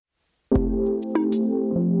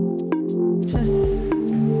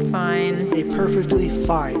a perfectly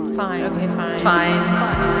fine. Fine. Okay, fine.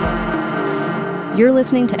 Fine. You're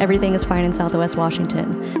listening to Everything is Fine in Southwest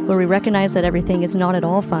Washington, where we recognize that everything is not at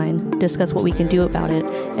all fine, discuss what we can do about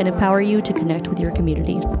it, and empower you to connect with your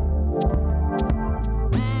community.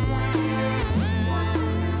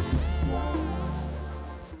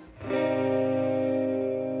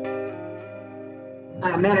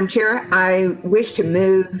 Madam Chair, I wish to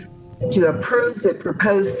move to approve the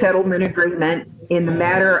proposed settlement agreement in the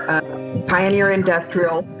matter of Pioneer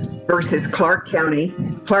Industrial versus Clark County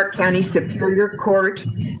Superior Court,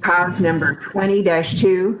 cause number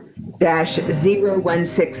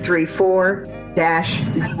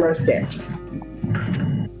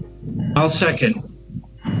 20-2-01634-06. I'll second.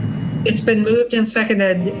 It's been moved and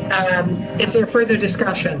seconded. Is there further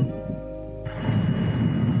discussion?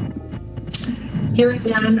 Hearing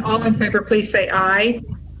none, all in favor, please say aye.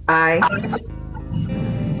 Aye.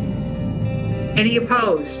 Any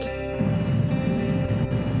opposed?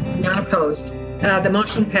 None opposed. The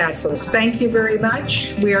motion passes. Thank you very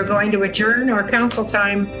much. We are going to adjourn our council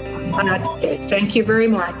time today. Thank you very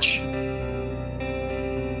much.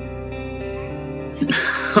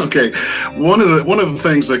 Okay, one of the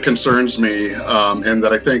things that concerns me, and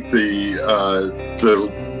that I think the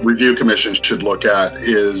Review Commission should look at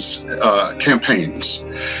is campaigns.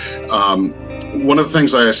 One of the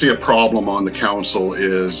things I see a problem on the council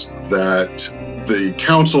is that the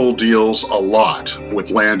council deals a lot with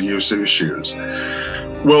land use issues.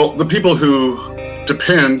 Well, the people who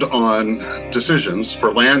depend on decisions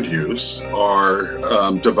for land use are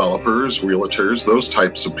developers, realtors, those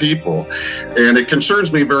types of people. And it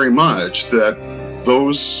concerns me very much that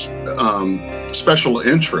those special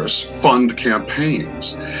interests fund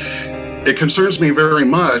campaigns. It concerns me very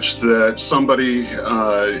much that somebody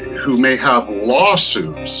who may have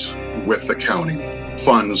lawsuits with the county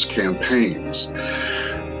funds campaigns.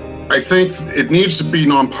 I think it needs to be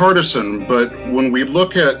nonpartisan, but when we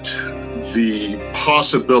look at the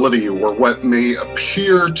possibility or what may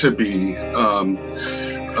appear to be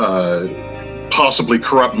possibly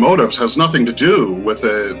corrupt motives has nothing to do with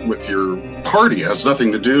your party, has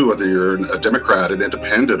nothing to do whether you're a Democrat, an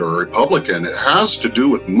independent, or a Republican. It has to do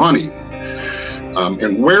with money.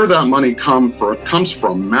 And where that money comes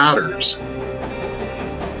from matters.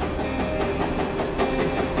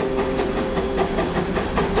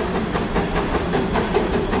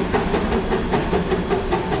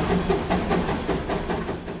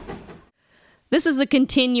 This is the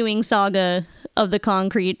continuing saga of the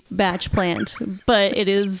concrete batch plant, but it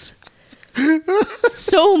is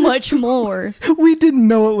so much more. We didn't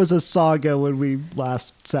know it was a saga when we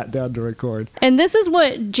last sat down to record. And this is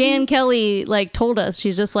what Jan Kelly told us.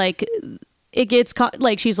 She's just like, it gets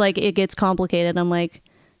it gets complicated. I'm like,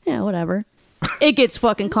 yeah, whatever. It gets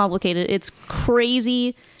fucking complicated. It's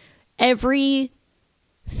crazy. Every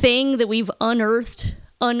thing that we've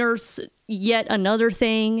unearths yet another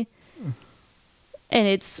thing. And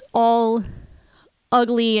it's all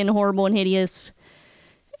ugly and horrible and hideous.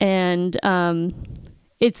 And I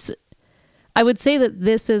would say that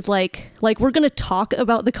this is like we're going to talk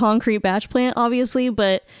about the concrete batch plant, obviously,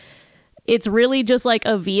 but it's really just like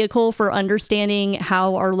a vehicle for understanding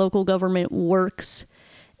how our local government works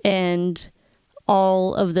and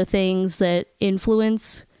all of the things that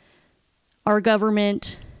influence our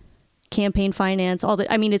government, campaign finance,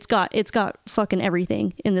 it's got fucking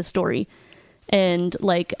everything in this story. And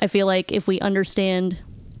I feel like if we can understand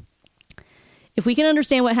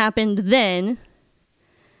what happened then,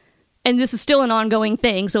 and this is still an ongoing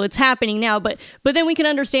thing, so it's happening now, but then we can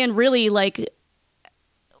understand really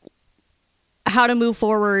how to move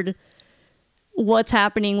forward, what's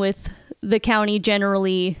happening with the county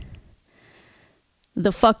generally,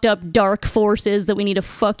 the fucked up dark forces that we need to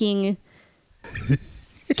fucking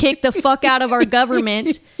kick the fuck out of our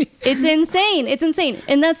government. It's insane.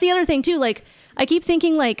 And that's the other thing too. I keep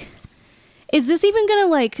thinking is this even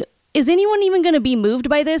gonna is anyone even gonna be moved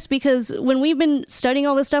by this? Because when we've been studying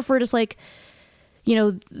all this stuff, we're just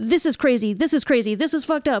this is crazy. This is crazy. This is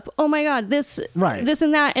fucked up. Oh my God, this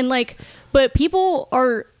and that. And but people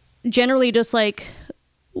are generally just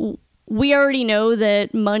we already know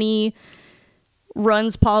that money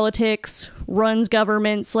runs politics, runs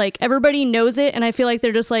governments. Everybody knows it. And I feel like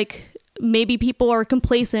they're just maybe people are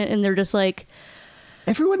complacent and they're just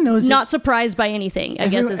everyone knows not surprised by anything, I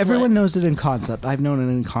guess. Everyone knows it in concept. I've known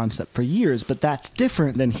it in concept for years, but that's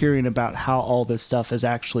different than hearing about how all this stuff is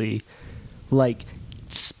actually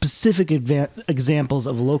specific examples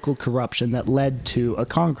of local corruption that led to a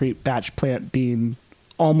concrete batch plant being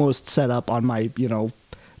almost set up on my,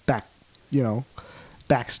 back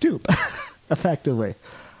stoop, effectively.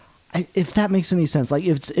 if that makes any sense. Like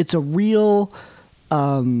it's a real,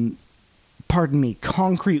 pardon me,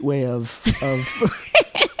 concrete way of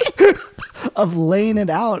of laying it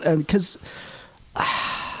out, and because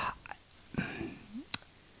I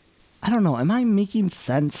don't know, am I making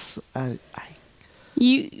sense?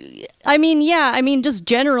 Just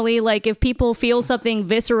generally, like if people feel something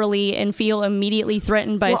viscerally and feel immediately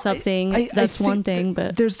threatened by something, that's one thing.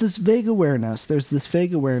 But there's this vague awareness.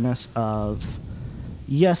 Of,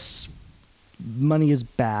 yes, money is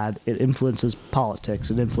bad. It influences politics.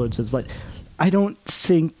 It influences, but I don't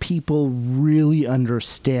think people really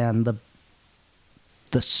understand the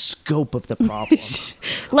scope of the problem.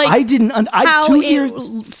 Like I didn't. How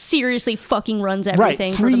it seriously fucking runs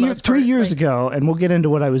everything. Right, 3 years like, ago, and we'll get into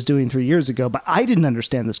what I was doing 3 years ago. But I didn't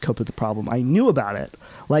understand the scope of the problem. I knew about it.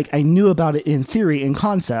 Like I knew about it in theory, in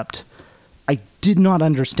concept. I did not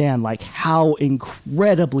understand like how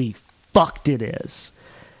incredibly fucked it is,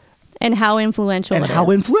 and how influential it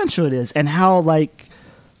is, and how like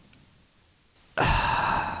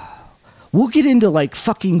we'll get into like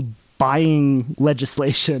fucking buying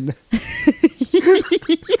legislation. I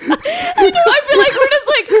feel like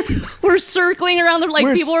we're circling around.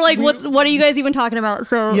 People are like, "What are you guys even talking about?"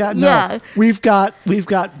 So yeah. We've got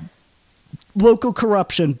local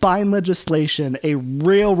corruption, buying legislation, a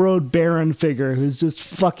railroad baron figure who's just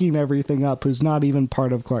fucking everything up, who's not even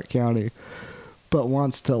part of Clark County, but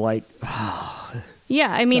wants to like.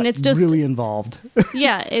 Yeah, I mean, it's just really involved.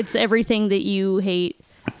 Yeah, it's everything that you hate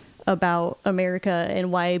about America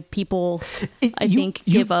and why people, I think,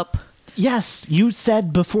 give up. Yes, you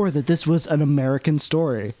said before that this was an American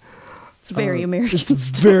story. It's a very American story.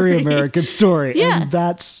 It's a very American story. Yeah. And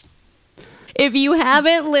that's... If you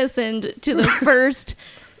haven't listened to the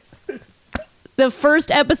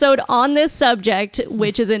first episode on this subject,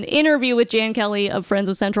 which is an interview with Jan Kelly of Friends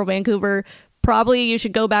of Central Vancouver, probably you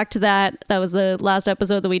should go back to that. That was the last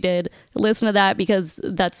episode that we did. Listen to that because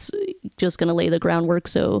that's just going to lay the groundwork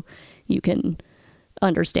so you can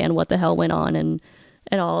understand what the hell went on and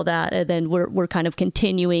all of that. And then we're kind of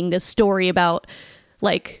continuing this story about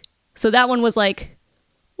like, so that one was like,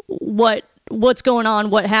 what's going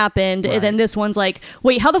on? What happened? Right. And then this one's like,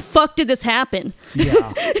 wait, how the fuck did this happen?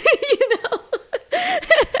 Yeah.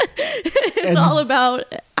 It's all about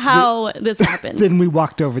how this happened. Then we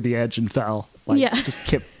walked over the edge and fell. Like, yeah.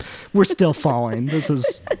 We're still falling. This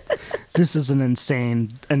is an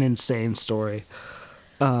insane story.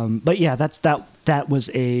 But yeah, that was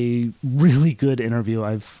a really good interview.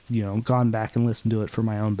 I've, gone back and listened to it for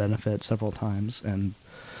my own benefit several times, and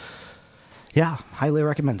yeah, highly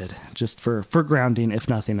recommended just for grounding, if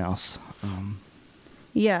nothing else.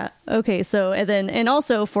 Yeah. Okay. So, and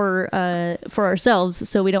also for ourselves,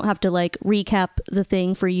 so we don't have to like recap the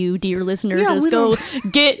thing for you, dear listener. Yeah, just go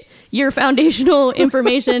get your foundational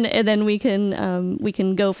information, and then we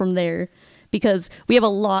can go from there because we have a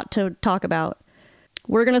lot to talk about.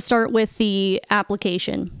 We're gonna start with the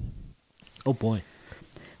application. Oh boy.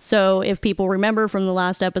 So, if people remember from the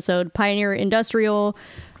last episode, Pioneer Industrial,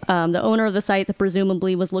 the owner of the site that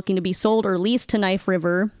presumably was looking to be sold or leased to Knife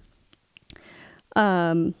River.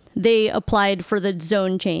 They applied for the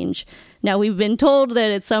zone change. Now we've been told that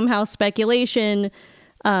it's somehow speculation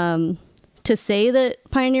to say that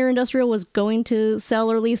Pioneer Industrial was going to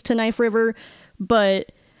sell or lease to Knife River,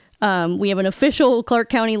 but we have an official Clark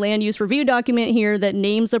County land use review document here that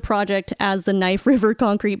names the project as the Knife River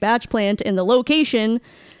Concrete Batch Plant and the location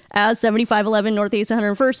as 7511 Northeast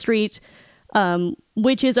 101st Street,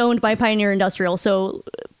 which is owned by Pioneer Industrial. So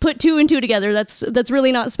put two and two together. That's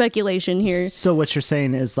really not speculation here. So what you're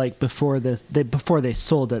saying is like before they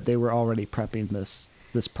sold it, they were already prepping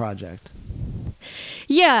this project.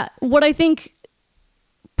 Yeah. What I think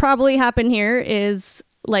probably happened here is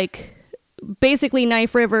like basically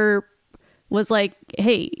Knife River was like,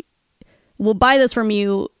 hey, we'll buy this from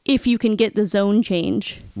you if you can get the zone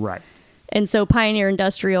change. Right. And so Pioneer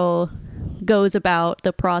Industrial goes about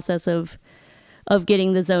the process of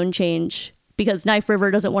getting the zone change because Knife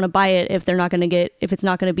River doesn't want to buy it if it's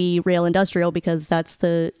not going to be rail industrial because that's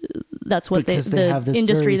what they have this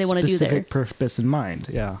industry they want to do there. Specific purpose in mind.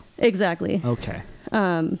 Yeah. Exactly. Okay.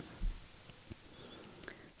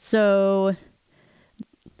 So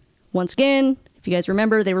once again, if you guys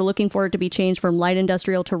remember, they were looking for it to be changed from light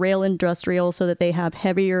industrial to rail industrial so that they have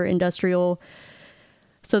heavier industrial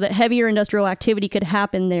activity could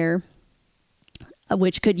happen there,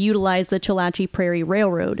 which could utilize the Chalachi Prairie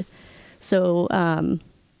Railroad. So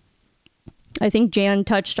I think Jan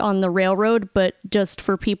touched on the railroad, but just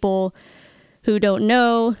for people who don't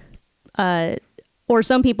know, or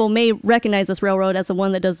some people may recognize this railroad as the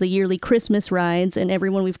one that does the yearly Christmas rides, and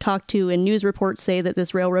everyone we've talked to in news reports say that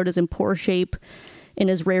this railroad is in poor shape and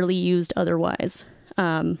is rarely used otherwise.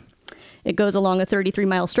 It goes along a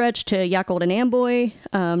 33-mile stretch to Yacolt and Amboy,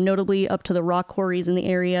 notably up to the rock quarries in the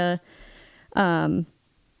area. And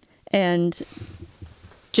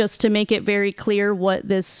just to make it very clear what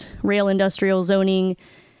this rail industrial zoning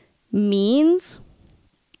means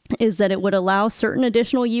is that it would allow certain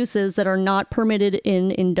additional uses that are not permitted in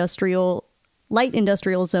light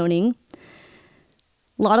industrial zoning.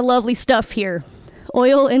 A lot of lovely stuff here.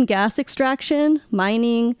 Oil and gas extraction,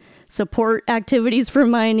 mining, support activities for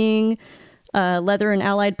mining, leather and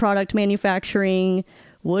allied product manufacturing,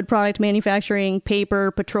 wood product manufacturing,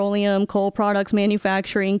 paper, petroleum, coal products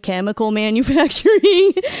manufacturing, chemical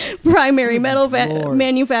manufacturing, primary metal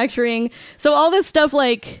manufacturing. So all this stuff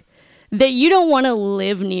like that you don't want to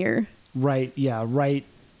live near. Right. Yeah. Right.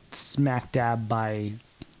 Smack dab by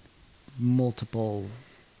multiple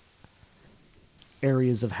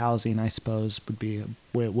areas of housing, I suppose, would be a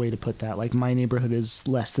way to put that. Like my neighborhood is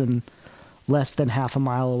less than half a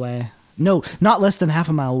mile away. No, not less than half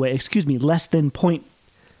a mile away. Excuse me. Less than point.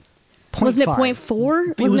 Wasn't it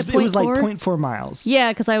 0.4? It was like 0.4 miles.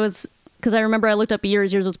 Yeah, because I remember I looked up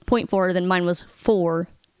yours was 0.4, then mine was 4,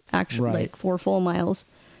 actually, right. like 4 full miles.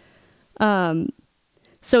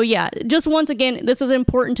 So yeah, just once again, this is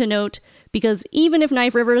important to note because even if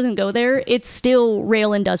Knife River doesn't go there, it's still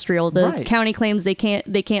rail industrial. The right. county claims they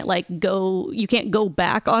can't like go, you can't go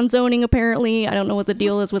back on zoning apparently. I don't know what the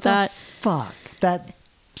deal is with that. Fuck that.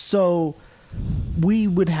 So we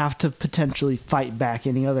would have to potentially fight back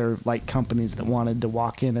any other like companies that wanted to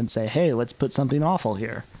walk in and say, hey, let's put something awful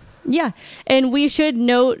here. Yeah. And we should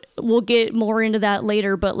note, we'll get more into that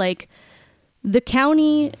later, but like the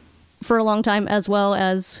county for a long time, as well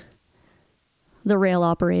as the rail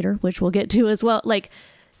operator, which we'll get to as well, like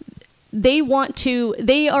they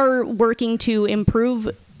are working to improve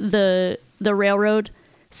the railroad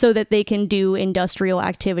so that they can do industrial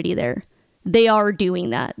activity there. They are doing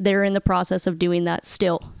that. They're in the process of doing that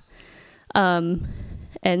still. And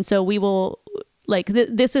so we will, like,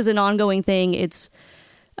 this is an ongoing thing. It's,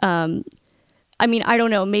 I mean, I don't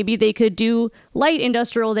know, maybe they could do light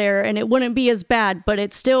industrial there and it wouldn't be as bad, but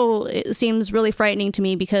it seems really frightening to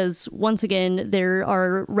me because once again, there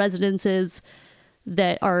are residences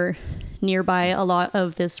that are nearby a lot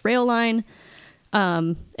of this rail line.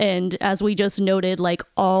 And as we just noted, like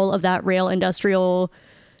all of that rail industrial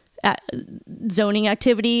zoning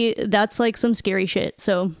activity, that's like some scary shit.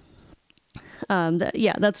 So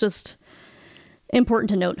that's just important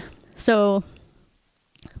to note. So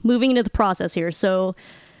moving into the process here. So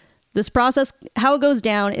this process, how it goes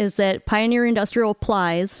down is that Pioneer Industrial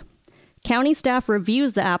applies, county staff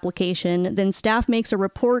reviews the application, then staff makes a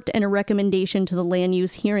report and a recommendation to the land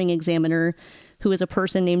use hearing examiner, who is a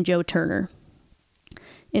person named Joe Turner.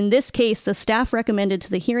 In this case, the staff recommended to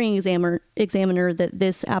the hearing examiner that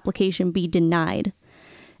this application be denied.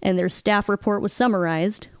 And their staff report was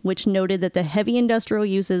summarized, which noted that the heavy industrial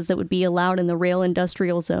uses that would be allowed in the rail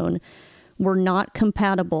industrial zone were not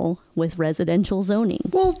compatible with residential zoning.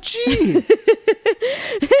 Well, gee.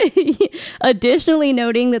 Additionally,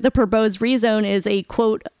 noting that the proposed rezone is a,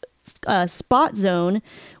 quote, spot zone,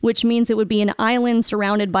 which means it would be an island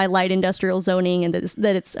surrounded by light industrial zoning, and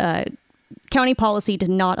that it's county policy to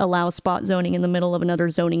not allow spot zoning in the middle of another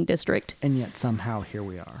zoning district. And yet somehow here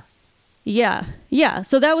we are. Yeah.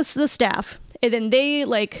 So that was the staff. And then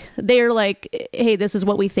they're like, hey, this is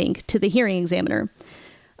what we think to the hearing examiner.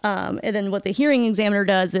 And then what the hearing examiner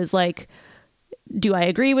does is like, do I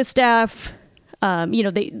agree with staff?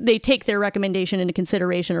 They take their recommendation into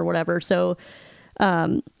consideration or whatever. So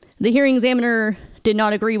the hearing examiner did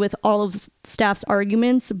not agree with all of staff's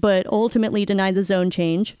arguments, but ultimately denied the zone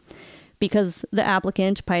change because the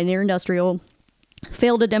applicant, Pioneer Industrial,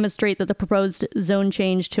 failed to demonstrate that the proposed zone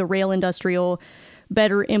change to rail industrial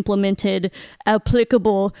better implemented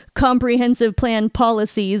applicable comprehensive plan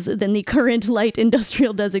policies than the current light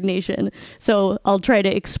industrial designation. So I'll try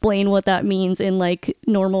to explain what that means in like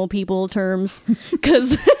normal people terms,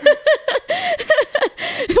 because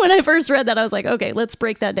when I first read that, I was like, okay, let's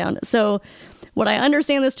break that down. So what I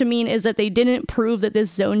understand this to mean is that they didn't prove that this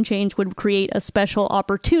zone change would create a special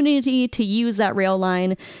opportunity to use that rail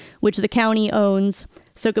line, which the county owns,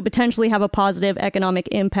 so could potentially have a positive economic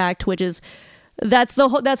impact, which is that's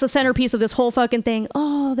the centerpiece of this whole fucking thing.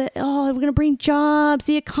 We're gonna bring jobs,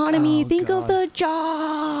 the economy. Think of the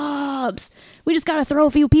jobs. we just got to throw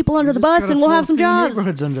a few people under the bus and we'll have some jobs.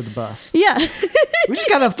 Neighborhoods under the bus. Yeah. We just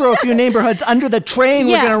got to throw a few neighborhoods under the train.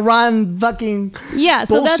 Yeah. We're going to run fucking bullshit.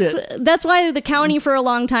 So that's why the county for a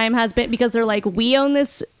long time has been, because they're like, we own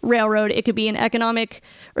this railroad. It could be an economic,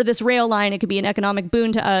 or this rail line. It could be an economic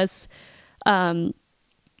boon to us.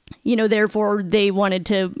 Therefore they wanted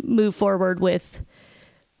to move forward with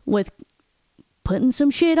putting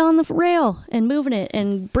some shit on the rail and moving it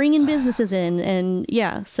and bringing businesses in. And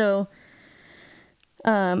so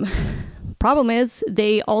problem is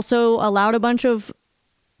they also allowed a bunch of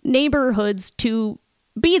neighborhoods to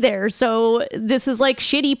be there. So this is like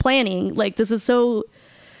shitty planning. Like, this is so...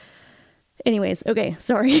 Anyways, okay,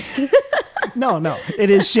 sorry. No, it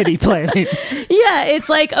is shitty planning. Yeah, it's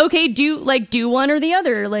like, okay, do one or the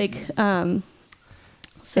other. Like, so...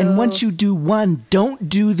 And once you do one, don't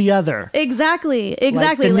do the other. Exactly.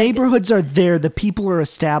 Like, the neighborhoods are there. The people are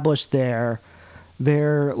established there.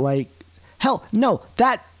 They're like... Hell, no,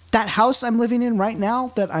 that house I'm living in right now,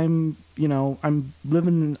 that I'm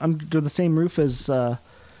living under the same roof as, a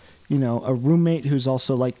roommate who's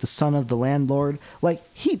also like the son of the landlord. Like,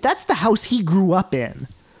 that's the house he grew up in.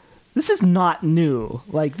 This is not new.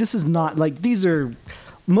 Like, this is not like, these are,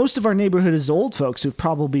 most of our neighborhood is old folks who've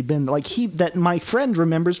probably been like, that my friend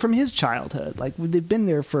remembers from his childhood. Like, they've been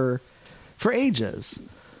there for ages.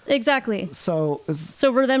 Exactly. So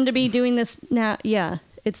for them to be doing this now, yeah,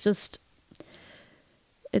 it's just,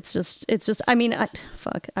 I mean, I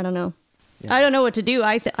don't know. Yeah. I don't know what to do.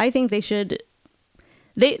 I think they should,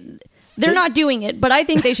 they're not doing it, but I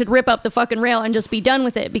think they should rip up the fucking rail and just be done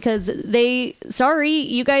with it, because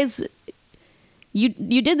you guys,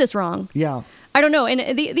 you did this wrong. Yeah. I don't know.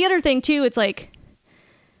 And the other thing too, it's like,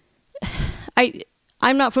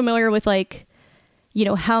 I'm not familiar with like,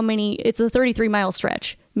 how many, it's a 33-mile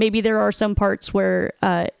stretch. Maybe there are some parts where,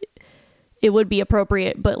 it would be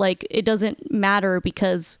appropriate, but like, it doesn't matter,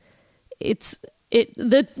 because the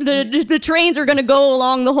trains are going to go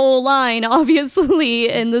along the whole line, obviously,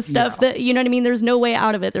 and the stuff that, you know what I mean? There's no way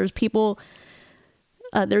out of it. There's people,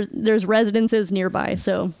 there's residences nearby.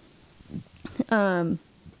 So, okay.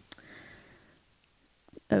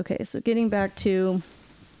 So getting back to,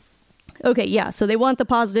 okay. Yeah. So they want the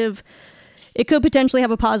positive. It could potentially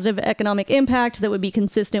have a positive economic impact that would be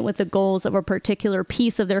consistent with the goals of a particular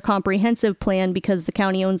piece of their comprehensive plan, because the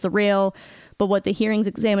county owns the rail. But what the hearings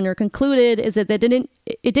examiner concluded is that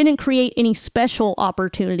it didn't create any special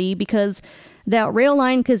opportunity, because that rail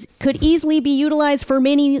line could easily be utilized for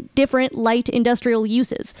many different light industrial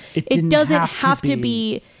uses. It doesn't have to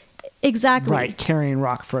be exactly right, carrying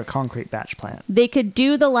rock for a concrete batch plant. They could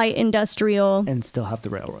do the light industrial and still have the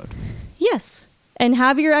railroad. Yes. And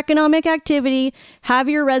have your economic activity, have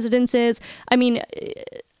your residences. I mean,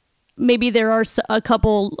 maybe there are a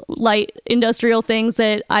couple light industrial things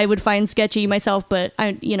that I would find sketchy myself, but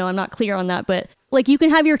I'm not clear on that. But like, you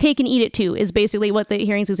can have your cake and eat it too, is basically what the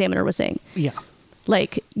hearings examiner was saying. Yeah.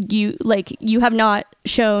 You have not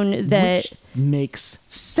shown that. Which makes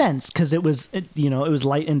sense, because it was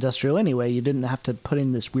light industrial anyway. You didn't have to put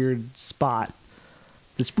in this weird spot.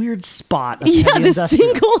 Of heavy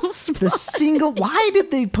industrial. Why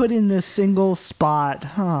did they put in this single spot?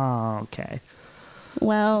 Oh, okay.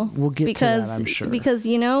 Well, we'll get to that, I'm sure. Because,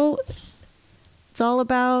 it's all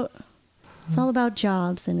about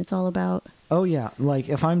jobs, and it's all about... Oh, yeah. Like,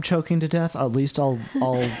 if I'm choking to death, at least I'll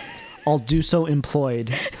do so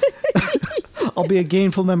employed. I'll be a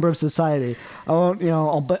gainful member of society. I won't,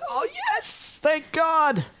 oh, yes, thank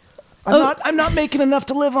God. I'm not making enough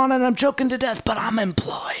to live on, and I'm choking to death, but I'm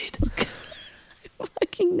employed. I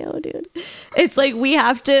fucking know, dude. It's like, we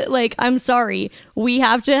have to, like, I'm sorry, we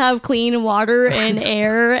have to have clean water and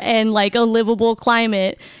air and like a livable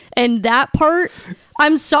climate, and that part,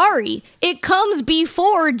 I'm sorry, it comes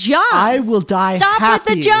before jobs. I will die Stop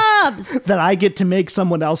with the jobs. That I get to make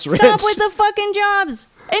someone else rich. Stop with the fucking jobs.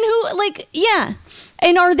 And who, like, yeah.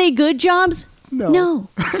 And are they good jobs? No. No.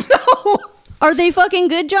 Are they fucking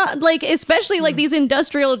good jobs? Like, especially like these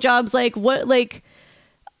industrial jobs, like what, like,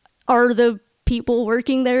 are the people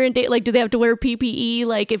working there in like, do they have to wear PPE?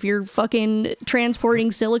 Like, if you're fucking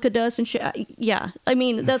transporting silica dust and shit? Yeah. I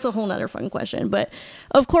mean, that's a whole nother fucking question. But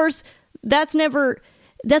of course, that's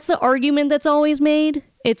the argument that's always made.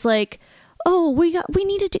 It's like, oh, we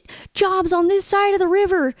needed jobs on this side of the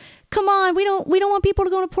river. Come on. We don't want people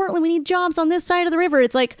to go to Portland. We need jobs on this side of the river.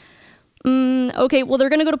 It's like, okay, well, they're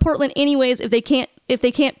going to go to Portland anyways if they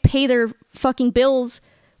can't pay their fucking bills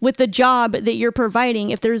with the job that you're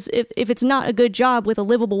providing. If it's not a good job with a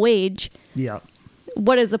livable wage, yeah,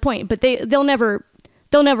 what is the point? But they'll never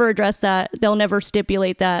address that. They'll never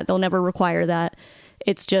stipulate that. They'll never require that.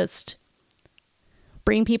 It's just,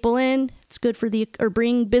 bring people in, it's good for or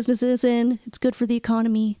bring businesses in, it's good for the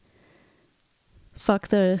economy.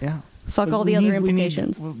 Fuck all the other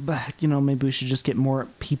implications. Maybe we should just get more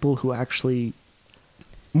people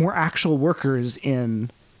more actual workers in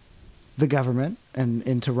the government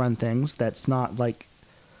and to run things. That's not like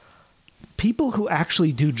people who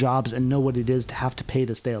actually do jobs and know what it is to have to pay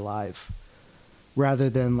to stay alive, rather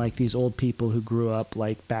than like these old people who grew up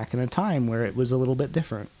like back in a time where it was a little bit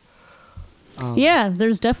different. Yeah,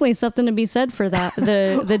 there's definitely something to be said for that.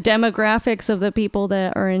 The demographics of the people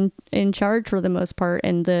that are in charge for the most part,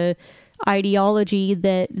 and the ideology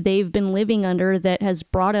that they've been living under that has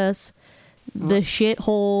brought us the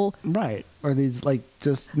shithole. Right. Or these like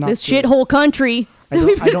just not this shithole country.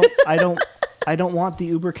 I don't want the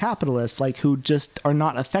uber capitalists like who just are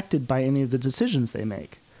not affected by any of the decisions they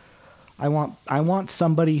make. I want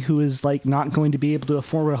somebody who is like not going to be able to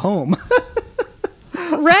afford a home.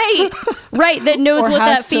 Right, that knows what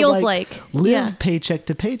that feels to, like. Live paycheck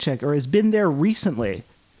to paycheck, or has been there recently.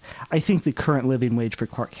 I think the current living wage for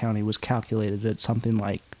Clark County was calculated at something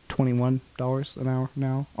like $21 an hour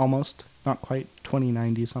now, almost, not quite,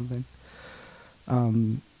 $20.90 something.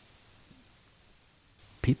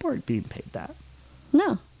 People aren't being paid that.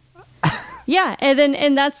 No. Yeah,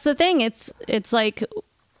 and that's the thing. It's like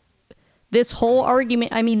this whole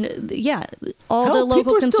argument. I mean, yeah, all the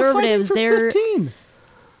local conservatives, they're 15.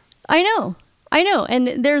 I know.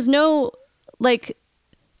 And there's no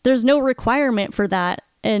requirement for that.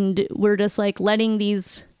 And we're just like letting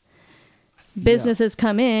these businesses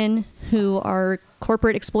come in who are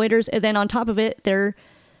corporate exploiters. And then on top of it, they're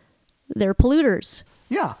polluters.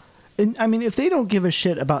 Yeah. And I mean, if they don't give a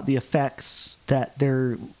shit about the effects that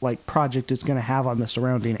their like project is going to have on the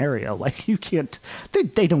surrounding area, like you can't,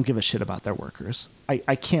 they don't give a shit about their workers.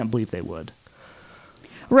 I can't believe they would.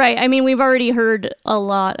 Right. I mean, we've already heard a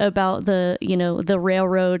lot about the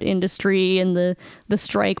railroad industry and the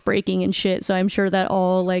strike breaking and shit. So I'm sure that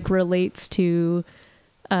all like relates to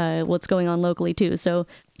what's going on locally too. So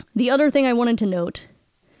the other thing I wanted to note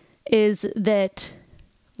is that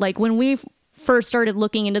like when we first started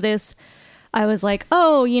looking into this, I was like,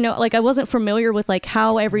 oh, like I wasn't familiar with like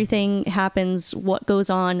how everything happens, what goes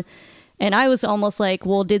on. And I was almost like,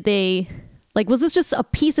 well, did they... Like, was this just a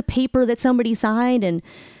piece of paper that somebody signed and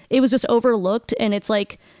it was just overlooked? And it's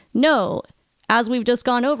like, no, as we've just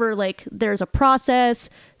gone over, like there's a process,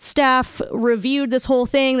 staff reviewed this whole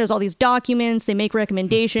thing. There's all these documents, they make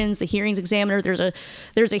recommendations, the hearings examiner, there's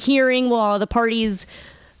a hearing while the parties,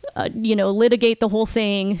 litigate the whole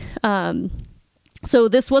thing. So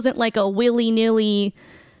this wasn't like a willy-nilly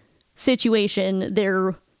situation.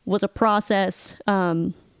 There was a process,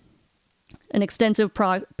 an extensive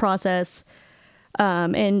process,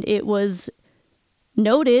 and it was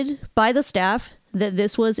noted by the staff that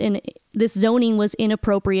this zoning was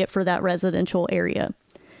inappropriate for that residential area.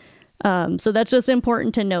 So that's just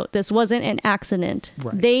important to note. This wasn't an accident.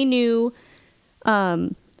 Right. They knew,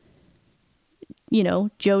 Joe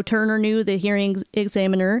Turner knew, the hearing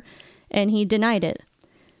examiner, and he denied it.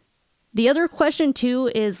 The other question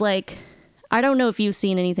too is like, I don't know if you've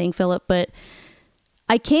seen anything, Philip, but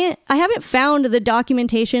I haven't found the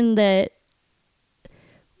documentation that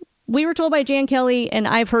we were told by Jan Kelly, and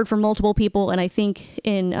I've heard from multiple people, and I think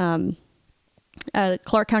in a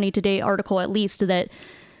Clark County Today article at least, that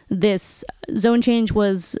this zone change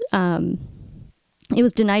was it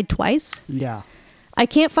was denied twice. Yeah. I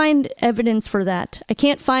can't find evidence for that.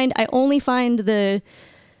 I only find the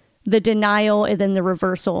denial and then the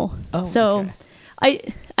reversal. Oh, so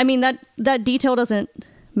okay. I mean that detail doesn't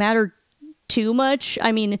matter too much.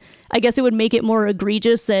 I mean, I guess it would make it more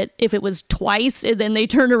egregious that if it was twice and then they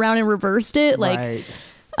turned around and reversed it, like,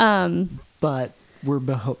 right. But we're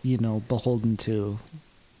beholden to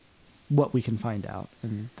what we can find out,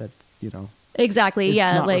 and that exactly, it's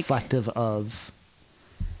yeah, not like reflective of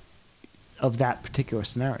that particular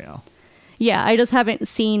scenario. Yeah, I just haven't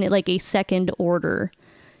seen like a second order,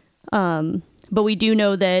 but we do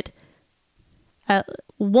know that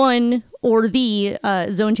one or the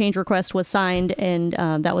zone change request was signed, and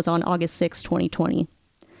that was on August 6, 2020.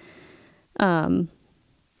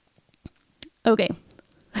 Okay.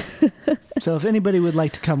 So if anybody would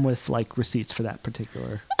like to come with like receipts for that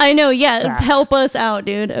particular, I know, yeah, fact. Help us out,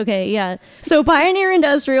 dude. Okay, yeah. So Pioneer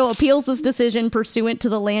Industrial appeals this decision pursuant to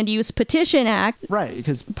the Land Use Petition Act. Right,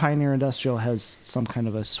 because Pioneer Industrial has some kind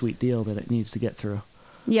of a sweet deal that it needs to get through.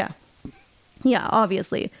 Yeah. Yeah,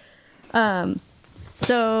 obviously.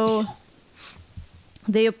 So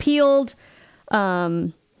they appealed,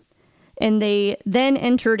 and they then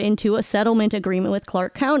entered into a settlement agreement with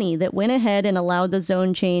Clark County that went ahead and allowed the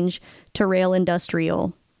zone change to rail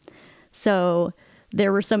industrial. So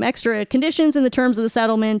There were some extra conditions in the terms of the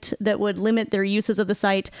settlement that would limit their uses of the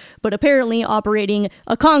site, but apparently operating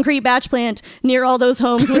a concrete batch plant near all those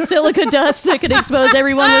homes with silica dust that could expose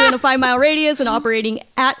everyone within a 5-mile radius and operating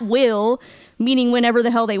at will, meaning whenever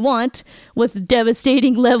the hell they want, with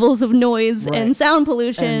devastating levels of noise and sound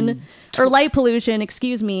pollution, or light pollution,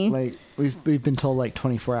 excuse me. Like, we've been told like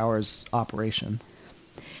 24 hours operation.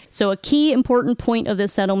 So a key important point of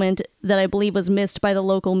this settlement that I believe was missed by the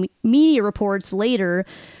local media reports later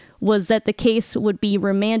was that the case would be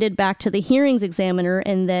remanded back to the hearings examiner,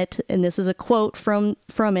 and that, and this is a quote from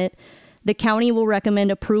it, the county will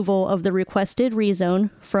recommend approval of the requested rezone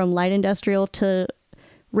from light industrial to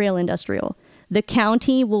rail industrial. The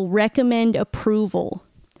county will recommend approval.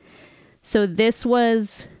 So this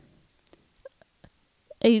was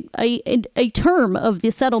a term of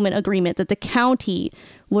the settlement agreement that the county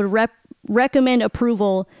would recommend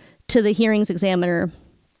approval to the hearings examiner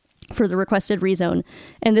for the requested rezone.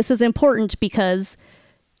 And this is important because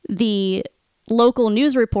the local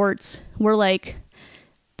news reports were like,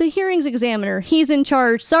 the hearings examiner, he's in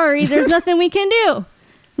charge. Sorry, there's nothing we can do.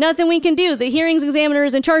 Nothing we can do. The hearings examiner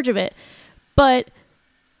is in charge of it. But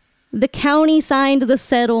the county signed the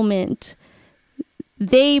settlement.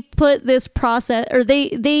 They put this process, or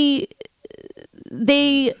they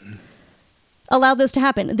allowed this to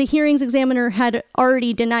happen. The hearings examiner had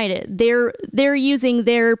already denied it. They're using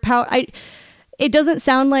their power. It doesn't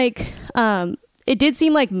sound like, it did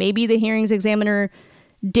seem like maybe the hearings examiner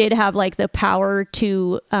did have like the power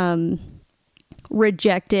to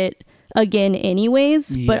reject it again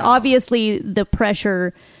anyways. Yeah. But obviously the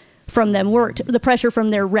pressure from them worked. The pressure from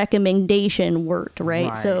their recommendation worked,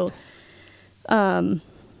 right? So yeah.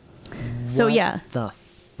 The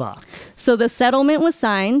fuck? So the settlement was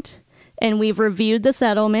signed, and we've reviewed the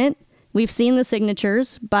settlement. We've seen the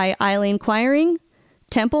signatures by Eileen Quiring,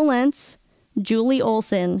 Temple Lentz, Julie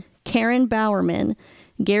Olson, Karen Bowerman,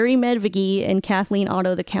 Gary Medvigey, and Kathleen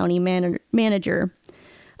Otto, the county manager.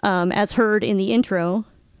 As heard in the intro,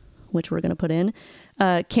 which we're going to put in,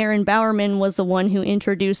 Karen Bowerman was the one who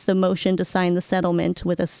introduced the motion to sign the settlement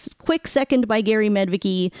with a quick second by Gary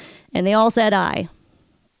Medvigey, and they all said aye.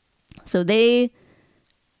 So they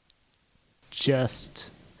just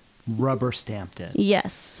rubber stamped it.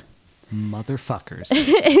 Yes. Motherfuckers.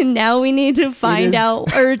 And now we need to find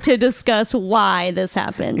out, or to discuss why this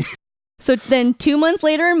happened. So then 2 months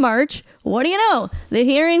later in March, what do you know? The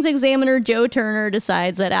hearings examiner, Joe Turner,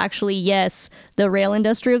 decides that actually, yes, the rail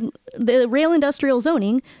industrial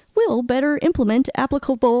zoning will better implement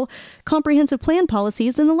applicable comprehensive plan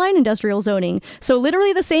policies than the light industrial zoning. So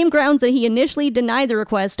literally the same grounds that he initially denied the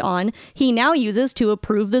request on, he now uses to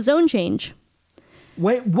approve the zone change.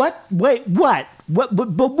 Wait, what? Wait, what?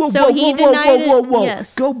 So he denied it.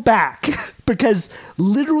 Yes. Go back. Because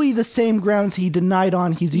literally the same grounds he denied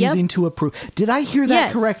on, he's using to approve. Did I hear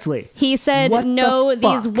that correctly? He said, no,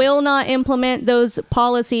 these will not implement those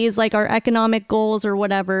policies like our economic goals or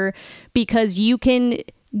whatever, because you can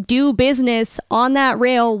do business on that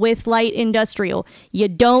rail with light industrial. You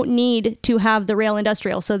don't need to have the rail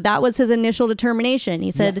industrial. So that was his initial determination.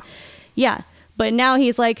 He said, yeah. But now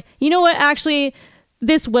he's like, you know what? Actually,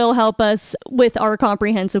 this will help us with our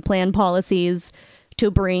comprehensive plan policies to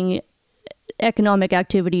bring economic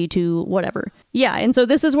activity to whatever. Yeah. And so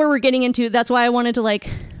this is where we're getting into. That's why I wanted to like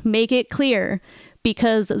make it clear,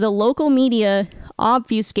 because the local media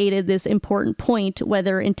obfuscated this important point,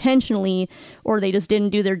 whether intentionally or they just didn't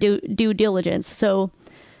do their due diligence. So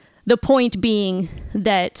the point being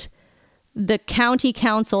that the county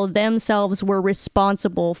council themselves were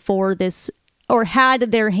responsible for this, or had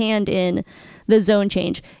their hand in the zone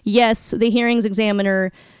change. Yes, the hearings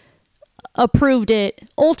examiner approved it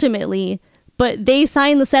ultimately, but they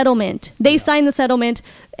signed the settlement. They signed the settlement,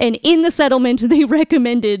 and in the settlement, they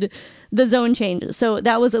recommended the zone change. So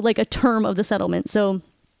that was like a term of the settlement. So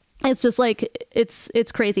it's just like, it's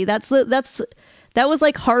crazy. That was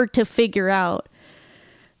like hard to figure out,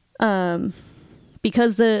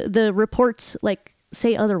 because the reports like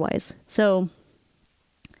say otherwise. So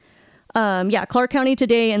Clark County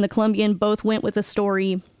Today and the Columbian both went with a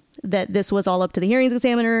story that this was all up to the hearings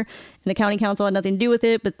examiner and the county council had nothing to do with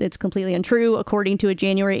it, but it's completely untrue. According to a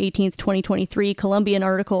January 18th, 2023 Columbian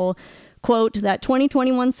article, quote, that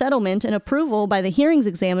 2021 settlement and approval by the hearings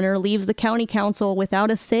examiner leaves the county council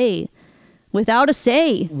without a say in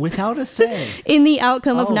the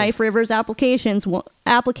outcome of Knife River's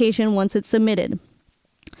application once it's submitted.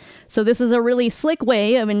 So this is a really slick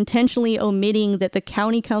way of intentionally omitting that the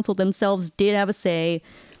county council themselves did have a say,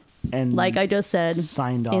 and like I just said,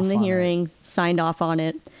 signed off in the hearing, signed off on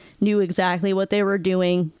it, knew exactly what they were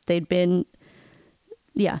doing. They'd been,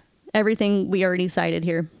 everything we already cited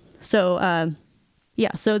here. So,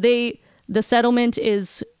 so the settlement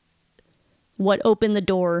is what opened the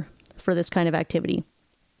door for this kind of activity.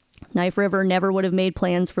 Knife River never would have made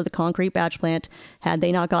plans for the concrete batch plant had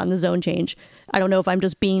they not gotten the zone change. I don't know if I'm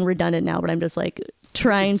just being redundant now, but I'm just like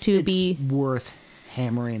trying to be worth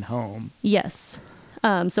hammering home. Yes.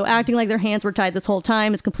 So acting like their hands were tied this whole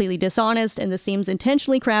time is completely dishonest, and this seems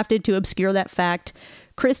intentionally crafted to obscure that fact.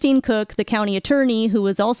 Christine Cook, the county attorney, who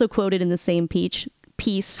was also quoted in the same piece.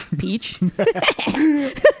 We're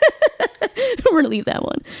going to leave that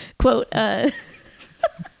one. Quote, that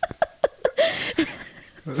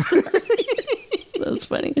was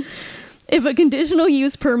funny. If a conditional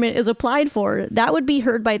use permit is applied for, that would be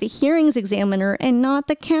heard by the hearings examiner and not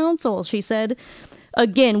the council, she said.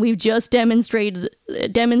 Again, we've just demonstrated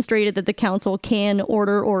that the council can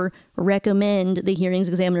order or recommend the hearings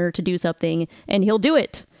examiner to do something, and he'll do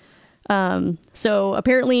it. So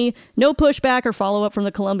apparently no pushback or follow-up from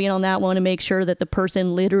the Columbian on that one to make sure that the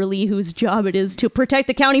person literally whose job it is to protect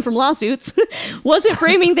the county from lawsuits wasn't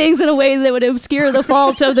framing things in a way that would obscure the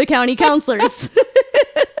fault of the county councilors.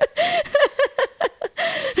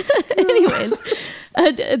 Anyways,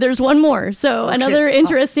 there's one more. So another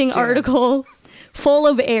interesting article full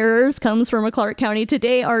of errors comes from a Clark County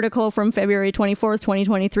Today article from February 24th,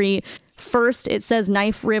 2023. First, it says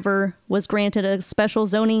Knife River was granted a special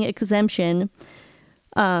zoning exemption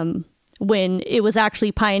when it was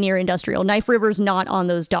actually Pioneer Industrial. Knife River's not on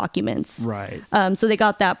those documents. Right. So they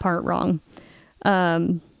got that part wrong.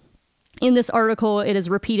 In this article, it is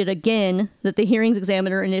repeated again that the hearings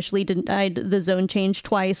examiner initially denied the zone change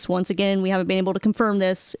twice. Once again, we haven't been able to confirm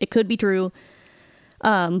this. It could be true.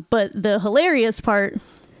 But the hilarious part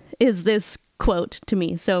is this quote to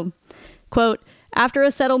me. So, quote, after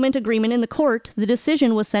a settlement agreement in the court, the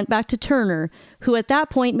decision was sent back to Turner, who at that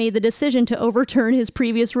point made the decision to overturn his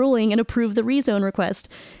previous ruling and approve the rezone request.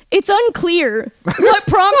 It's unclear what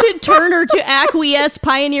prompted Turner to acquiesce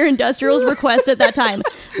Pioneer Industrial's request at that time.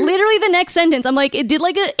 Literally the next sentence, I'm like, did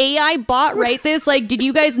like an AI bot write this? Like, did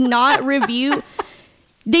you guys not review?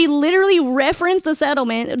 They literally reference the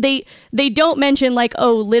settlement. They don't mention like,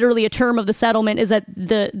 oh, literally a term of the settlement is that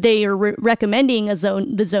they are recommending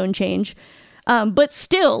the zone change. But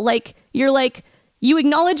still, like, you're like, you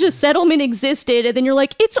acknowledge a settlement existed, and then you're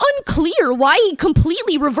like, it's unclear why he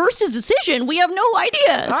completely reversed his decision. We have no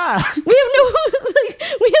idea. We have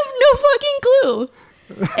no fucking clue.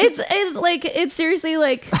 It's seriously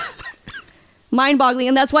like mind-boggling,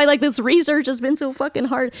 and that's why like this research has been so fucking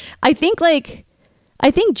hard. I think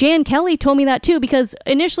Jan Kelly told me that too, because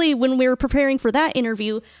initially when we were preparing for that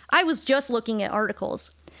interview, I was just looking at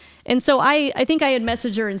articles. And so I think I had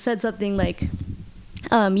messaged her and said something like,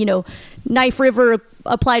 Knife River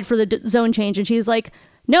applied for the zone change. And she was like,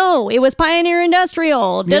 no, it was Pioneer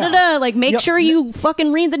Industrial. Like, make sure you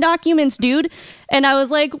fucking read the documents, dude. And I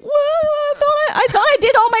was like, well, I thought I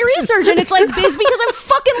did all my research. And it's like, it's because I'm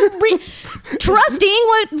fucking trusting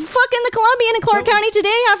what fucking the Columbian and Clark County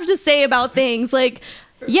Today have to say about things. Like,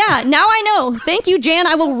 yeah, now I know. Thank you, Jan.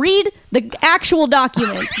 I will read the actual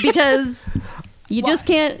documents because... You just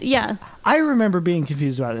can't, yeah. I remember being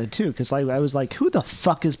confused about it too, because I was like, who the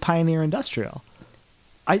fuck is Pioneer Industrial?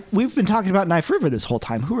 We've been talking about Knife River this whole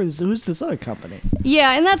time. Who's this other company?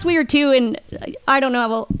 Yeah, and that's weird too, and I don't know,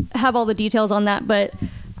 I'll have all the details on that, but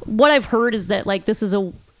what I've heard is that like this is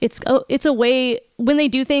it's a way, when they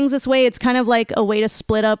do things this way, it's kind of like a way to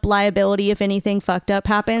split up liability if anything fucked up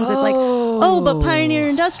happens. It's like, but Pioneer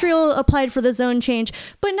Industrial applied for the zone change,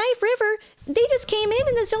 but Knife River, they just came in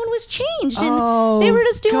and the zone was changed and they were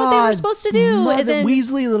just doing what they were supposed to do. And then,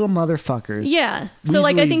 Weasley little motherfuckers. Yeah. So Weasley,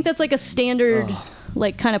 like, I think that's like a standard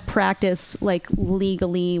like kind of practice, like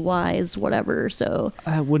legally wise, whatever. So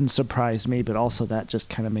that wouldn't surprise me, but also that just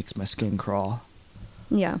kind of makes my skin crawl.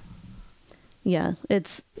 Yeah. Yeah.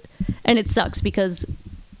 It sucks because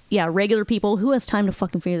regular people, who has time to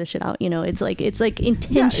fucking figure this shit out? You know, it's like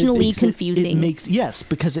intentionally confusing.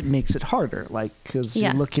 Because it makes it harder. Like, because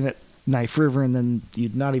you're looking at Knife River and then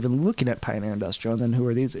you're not even looking at Pioneer Industrial, and then who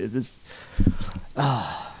are these?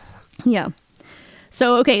 Yeah.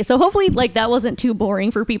 So, okay. So hopefully like that wasn't too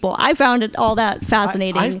boring for people. I found it all that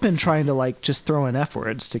fascinating. I've been trying to like just throw in F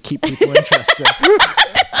words to keep people interested.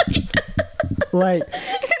 Like,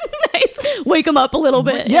 nice. Wake them up a little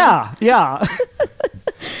bit. Yeah.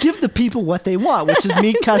 Give the people what they want, which is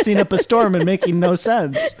me cussing up a storm and making no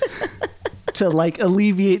sense. To like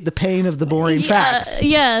alleviate the pain of the boring facts.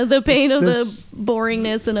 Yeah, the pain of the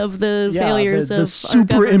boringness and of the failures of the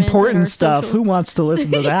super important stuff. Social... Who wants to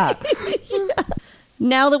listen to that?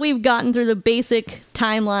 Now that we've gotten through the basic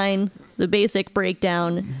timeline, the basic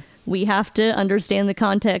breakdown, we have to understand the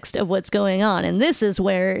context of what's going on. And this is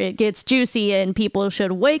where it gets juicy and people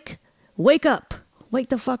should wake up. Wake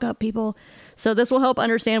the fuck up, people. So this will help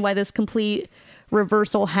understand why this complete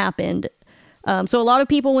reversal happened. So a lot of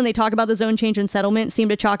people, when they talk about the zone change and settlement, seem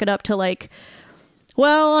to chalk it up to like,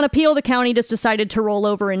 well, on appeal, the county just decided to roll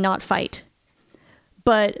over and not fight.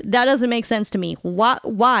 But that doesn't make sense to me.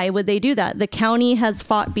 Why would they do that? The county has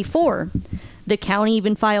fought before. The county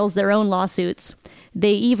even files their own lawsuits.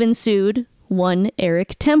 They even sued one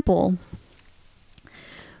Eric Temple.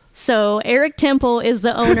 So Eric Temple is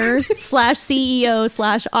the owner /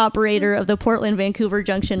 CEO / operator of the Portland Vancouver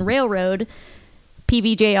Junction Railroad,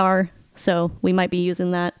 PVJR. So we might be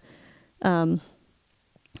using that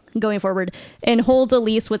going forward, and holds a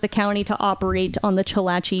lease with the county to operate on the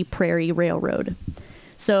Chalachi Prairie Railroad.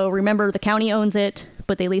 So remember, the county owns it,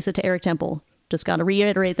 but they lease it to Eric Temple. Just got to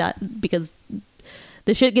reiterate that because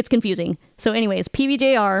the shit gets confusing. So anyways,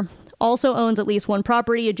 PVJR also owns at least one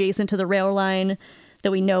property adjacent to the rail line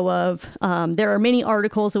that we know of. There are many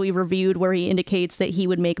articles that we reviewed where he indicates that he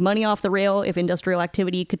would make money off the rail if industrial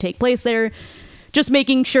activity could take place there. Just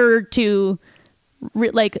making sure to,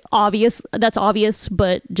 obvious, that's obvious,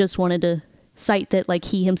 but just wanted to cite that, like,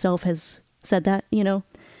 he himself has said that,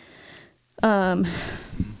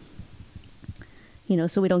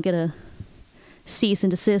 so we don't get a cease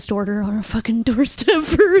and desist order on our fucking doorstep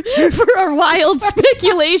for our wild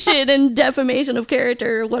speculation and defamation of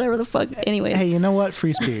character or whatever the fuck. Anyways. Hey, you know what?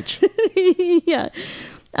 Free speech. Yeah.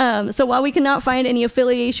 So while we cannot find any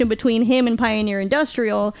affiliation between him and Pioneer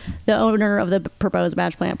Industrial, the owner of the proposed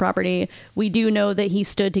batch plant property, we do know that he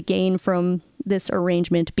stood to gain from this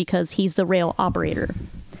arrangement because he's the rail operator.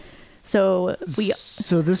 So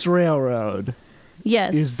this railroad,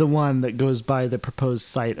 yes, is the one that goes by the proposed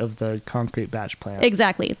site of the concrete batch plant.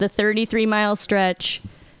 Exactly. The 33-mile stretch,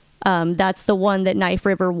 that's the one that Knife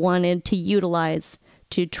River wanted to utilize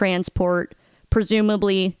to transport,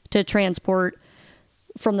 presumably to transport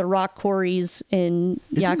from the rock quarries in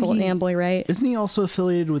Yakult and Amboy, right? Isn't he also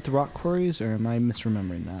affiliated with the rock quarries, or am I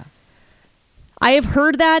misremembering that? I have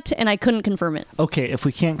heard that, and I couldn't confirm it. Okay, if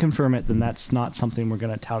we can't confirm it, then that's not something we're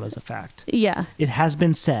going to tout as a fact. Yeah. It has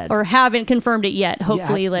been said. Or haven't confirmed it yet,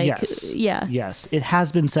 hopefully. Yes. Yeah. Yes, it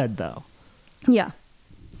has been said, though. Yeah,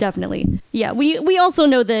 definitely. Yeah, we also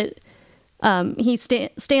know that he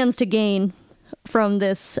stands to gain from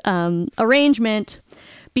this arrangement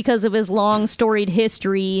because of his long storied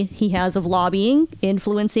history he has of lobbying,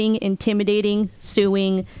 influencing, intimidating,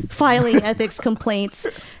 suing, filing ethics complaints,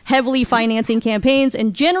 heavily financing campaigns,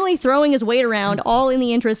 and generally throwing his weight around, all in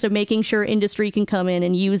the interest of making sure industry can come in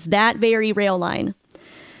and use that very rail line.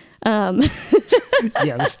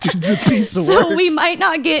 Yeah, this dude's a piece of work. So we might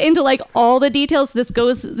not get into like all the details. This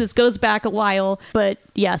goes back a while, but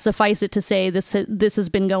yeah, suffice it to say this has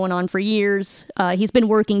been going on for years. He's been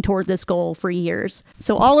working toward this goal for years.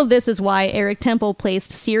 So all of this is why Eric Temple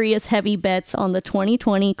placed serious heavy bets on the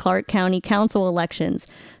 2020 Clark County Council elections,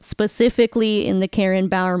 specifically in the Karen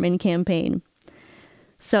Bowerman campaign.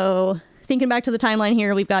 So thinking back to the timeline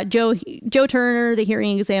here, we've got Joe Turner, the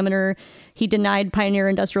hearing examiner. He denied Pioneer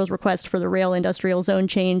Industrial's request for the rail industrial zone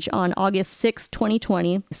change on August 6,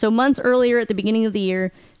 2020. So months earlier, at the beginning of the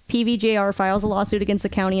year, PVJR files a lawsuit against the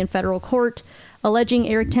county in federal court, alleging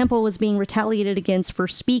Eric Temple was being retaliated against for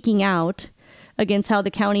speaking out against how the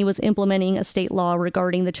county was implementing a state law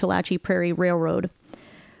regarding the Chalachi Prairie Railroad.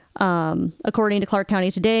 According to Clark County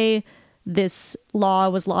Today, this law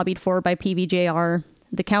was lobbied for by PVJR.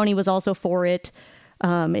 The county was also for it.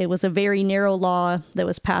 It was a very narrow law that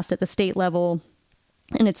was passed at the state level,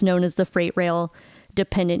 and it's known as the Freight Rail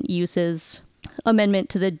Dependent Uses Amendment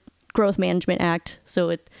to the Growth Management Act. So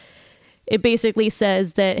it basically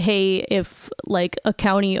says that, hey, if like a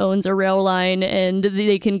county owns a rail line and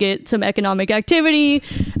they can get some economic activity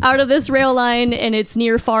out of this rail line and it's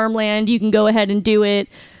near farmland, you can go ahead and do it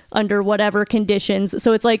under whatever conditions.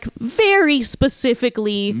 So it's like very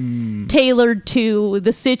specifically tailored to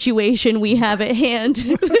the situation we have at hand,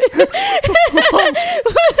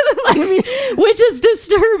 which is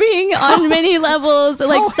disturbing on many levels.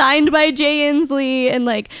 Like signed by Jay Inslee and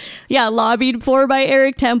lobbied for by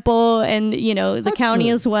Eric Temple and the county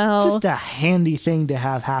as well. Just a handy thing to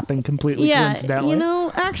have happen completely coincidentally.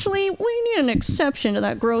 Actually we need an exception to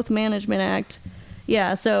that Growth Management Act.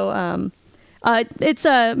 Yeah, so it's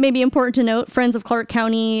maybe important to note, Friends of Clark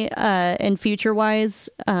County and FutureWise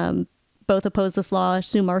both oppose this law.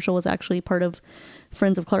 Sue Marshall was actually part of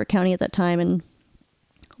Friends of Clark County at that time and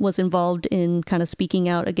was involved in kind of speaking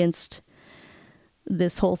out against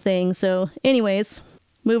this whole thing. So anyways,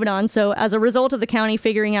 moving on. So as a result of the county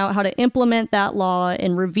figuring out how to implement that law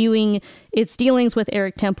and reviewing its dealings with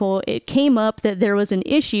Eric Temple, it came up that there was an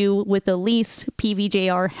issue with the lease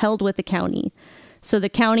PVJR held with the county. So the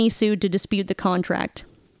county sued to dispute the contract.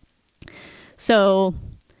 So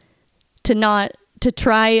to not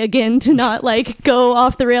like go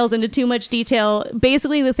off the rails into too much detail,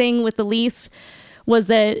 basically the thing with the lease was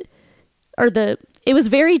that, it was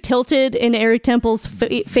very tilted in Eric Temple's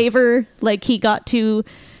favor. Like, he got to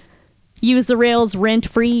use the rails rent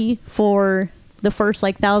free for the first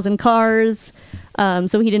 1,000 cars.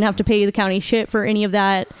 So he didn't have to pay the county shit for any of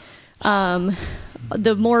that.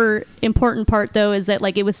 The more important part, though, is that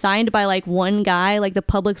it was signed by one guy, the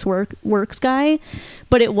public works guy,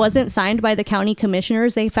 but it wasn't signed by the county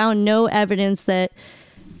commissioners. They found no evidence that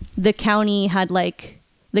the county had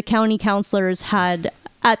the county councilors had,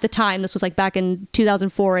 at the time, this was back in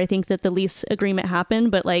 2004, I think, that the lease agreement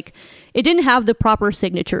happened, but it didn't have the proper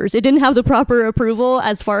signatures. It didn't have the proper approval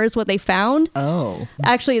as far as what they found. Oh.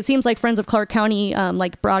 Actually, it seems like Friends of Clark County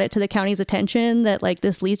brought it to the county's attention that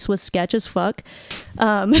this lease was sketch as fuck.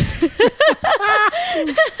 And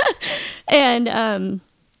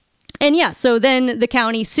yeah, so then the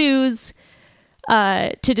county sues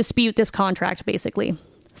to dispute this contract, basically.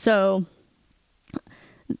 So,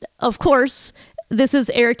 of course, this is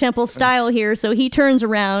Eric Temple's style here. So he turns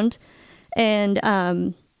around and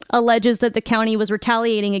alleges that the county was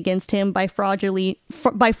retaliating against him by fraudulently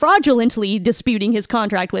disputing his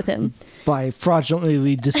contract with him. By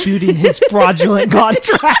fraudulently disputing his fraudulent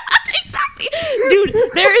contract. Exactly. Dude,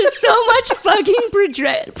 there is so much fucking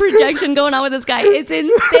projection going on with this guy. It's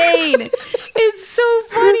insane. It's so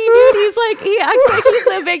funny, dude. He acts like he's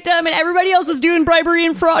the victim and everybody else is doing bribery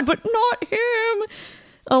and fraud, but not him.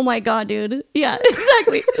 Oh my god, dude. Yeah,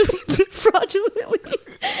 exactly. Fraudulently.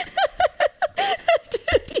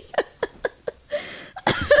 Dude, yeah.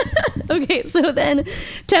 Okay, so then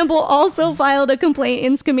Temple also filed a complaint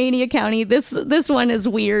in Skamania County. This one is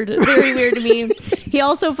weird, very weird to me. He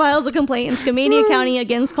also files a complaint in Skamania County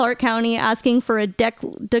against Clark County, asking for a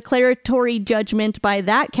declaratory judgment by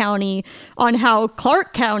that county on how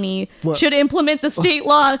Clark County should implement the state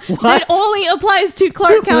law that only applies to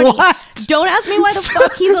Clark County. Don't ask me why the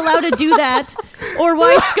fuck he's allowed to do that, or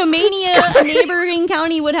why Skamania, a neighboring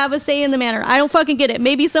county, would have a say in the matter. I don't fucking get it.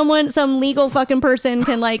 Maybe some legal fucking person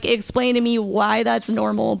can explain to me why that's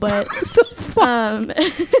normal, but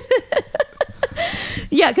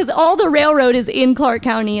yeah, because all the railroad is in Clark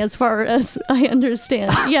County as far as I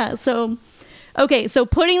understand. Yeah, so okay, so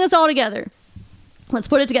putting this all together, let's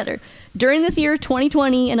put it together. During this year,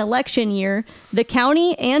 2020, an election year, the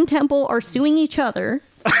county and Temple are suing each other.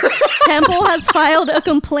 Temple has filed a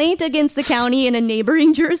complaint against the county in a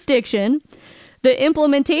neighboring jurisdiction. The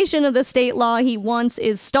implementation of the state law he wants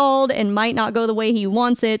is stalled and might not go the way he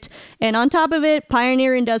wants it. And on top of it,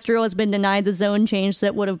 Pioneer Industrial has been denied the zone change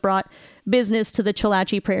that would have brought business to the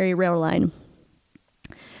Chalachi Prairie Rail Line.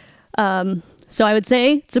 So I would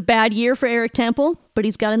say it's a bad year for Eric Temple, but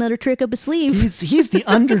he's got another trick up his sleeve. He's the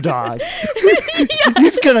underdog. Yeah.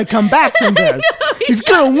 He's going to come back from this. He's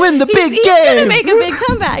going to win the big game. He's going to make a big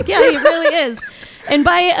comeback. Yeah, he really is. And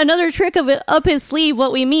by another trick of it up his sleeve,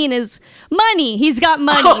 what we mean is money. He's got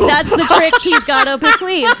money. Oh. That's the trick he's got up his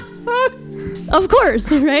sleeve. Of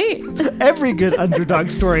course, right? Every good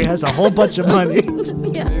underdog story has a whole bunch of money.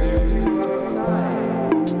 Yeah.